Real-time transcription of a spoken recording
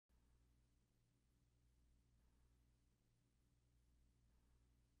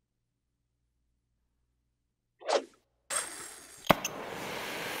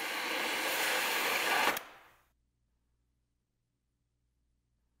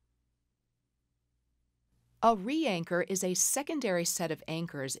A re-anchor is a secondary set of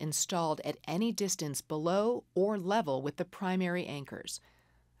anchors installed at any distance below or level with the primary anchors.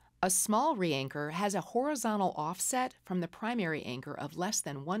 A small re-anchor has a horizontal offset from the primary anchor of less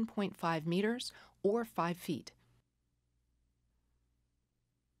than 1.5 meters or 5 feet.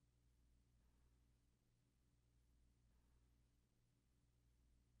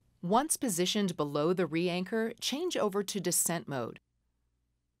 Once positioned below the re-anchor, change over to descent mode.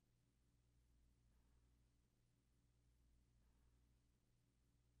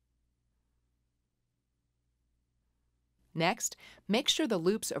 Next, make sure the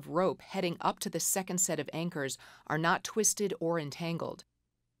loops of rope heading up to the second set of anchors are not twisted or entangled.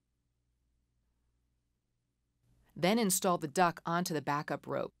 Then install the duck onto the backup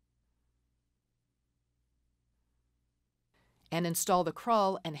rope. And install the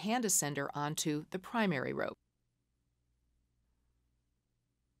crawl and hand ascender onto the primary rope.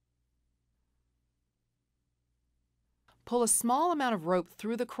 Pull a small amount of rope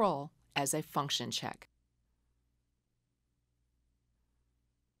through the crawl as a function check.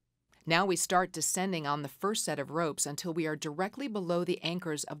 Now we start descending on the first set of ropes until we are directly below the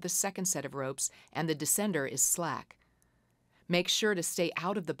anchors of the second set of ropes and the descender is slack. Make sure to stay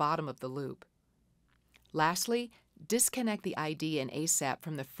out of the bottom of the loop. Lastly, disconnect the ID and ASAP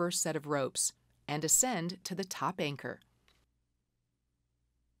from the first set of ropes and ascend to the top anchor.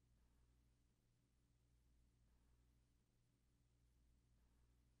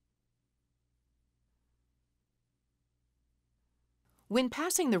 When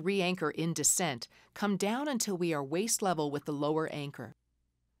passing the re-anchor in descent, come down until we are waist level with the lower anchor.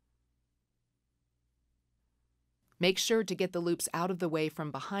 Make sure to get the loops out of the way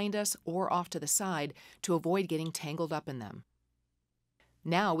from behind us or off to the side to avoid getting tangled up in them.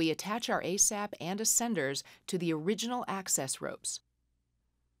 Now we attach our ASAP and ascenders to the original access ropes.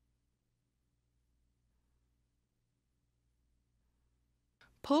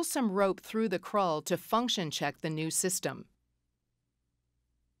 Pull some rope through the crawl to function check the new system.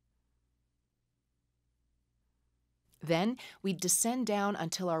 Then we descend down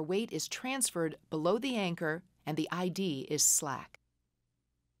until our weight is transferred below the anchor and the ID is slack.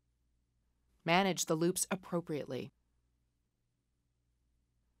 Manage the loops appropriately.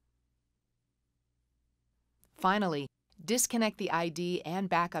 Finally, disconnect the ID and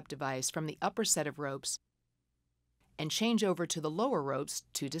backup device from the upper set of ropes and change over to the lower ropes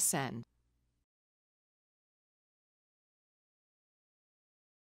to descend.